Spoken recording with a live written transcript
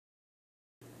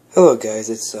Hello guys,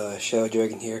 it's Shadow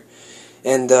Dragon here,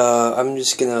 and I'm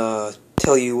just gonna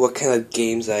tell you what kind of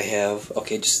games I have.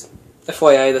 Okay, just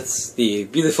FYI, that's the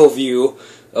beautiful view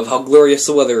of how glorious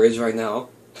the weather is right now.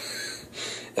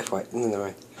 FYI, never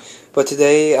mind. But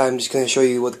today I'm just gonna show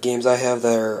you what games I have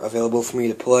that are available for me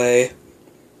to play.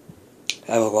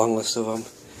 I have a long list of them.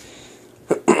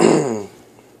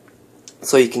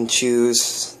 So you can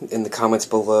choose in the comments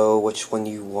below which one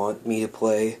you want me to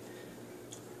play.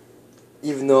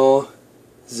 Even though,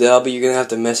 Zelby, you're gonna have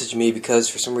to message me because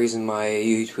for some reason my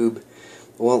YouTube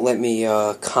won't let me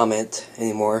comment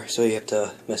anymore, so you have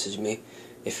to message me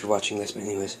if you're watching this. But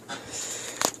anyways,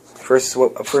 first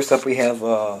up we have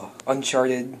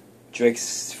Uncharted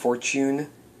Drake's Fortune.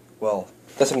 Well,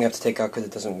 that's something I have to take out because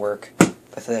it doesn't work.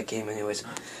 That's that game anyways.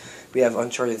 We have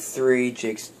Uncharted 3,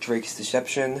 Drake's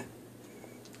Deception.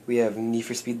 We have Need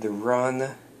for Speed The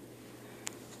Run.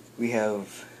 We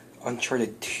have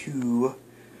Uncharted 2,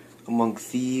 Among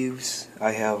Thieves.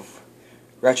 I have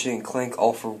Ratchet & Clank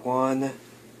All for One,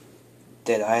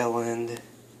 Dead Island,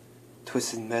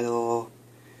 Twisted Metal,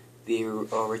 the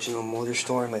original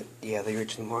MotorStorm. Yeah, the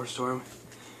original MotorStorm.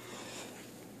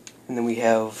 And then we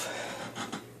have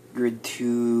Grid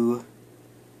 2,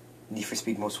 Need for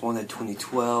Speed Most Wanted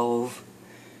 2012,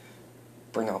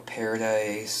 Burnout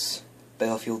Paradise,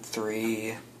 Battlefield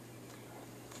 3,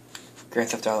 Grand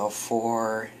Theft Auto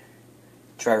 4,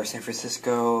 Driver San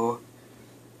Francisco,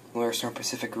 MotorStorm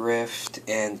Pacific Rift,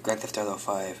 and Grand Theft Auto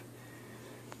 5.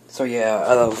 So yeah,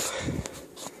 out of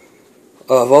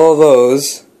all of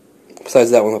those, besides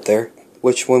that one up there,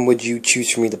 which one would you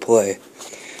choose for me to play?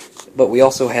 But we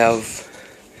also have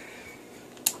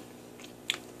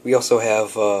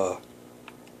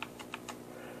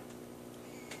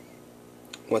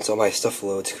once all my stuff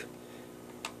loads,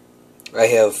 I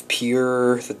have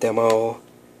Pure, the demo,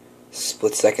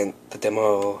 Split Second, the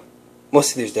demo,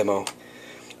 mostly there's demo.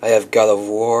 I have God of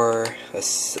War, an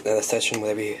Ascension,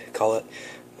 whatever you call it,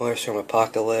 MotorStorm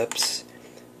Apocalypse,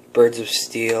 Birds of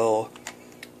Steel,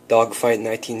 Dogfight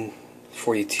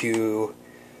 1942,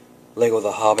 Lego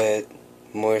The Hobbit,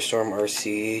 MotorStorm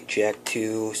RC, Jack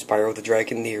 2, Spyro the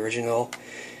Dragon, the original,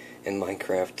 and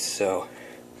Minecraft. So,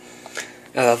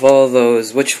 out of all of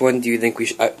those, which one do you think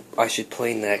I should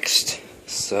play next?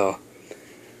 So,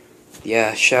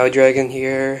 yeah, Shadow Dragon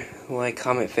here. Like,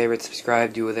 comment, favorite,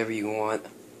 subscribe, do whatever you want.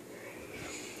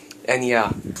 And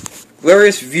yeah,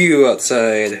 glorious view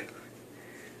outside.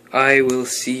 I will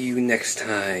see you next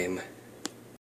time.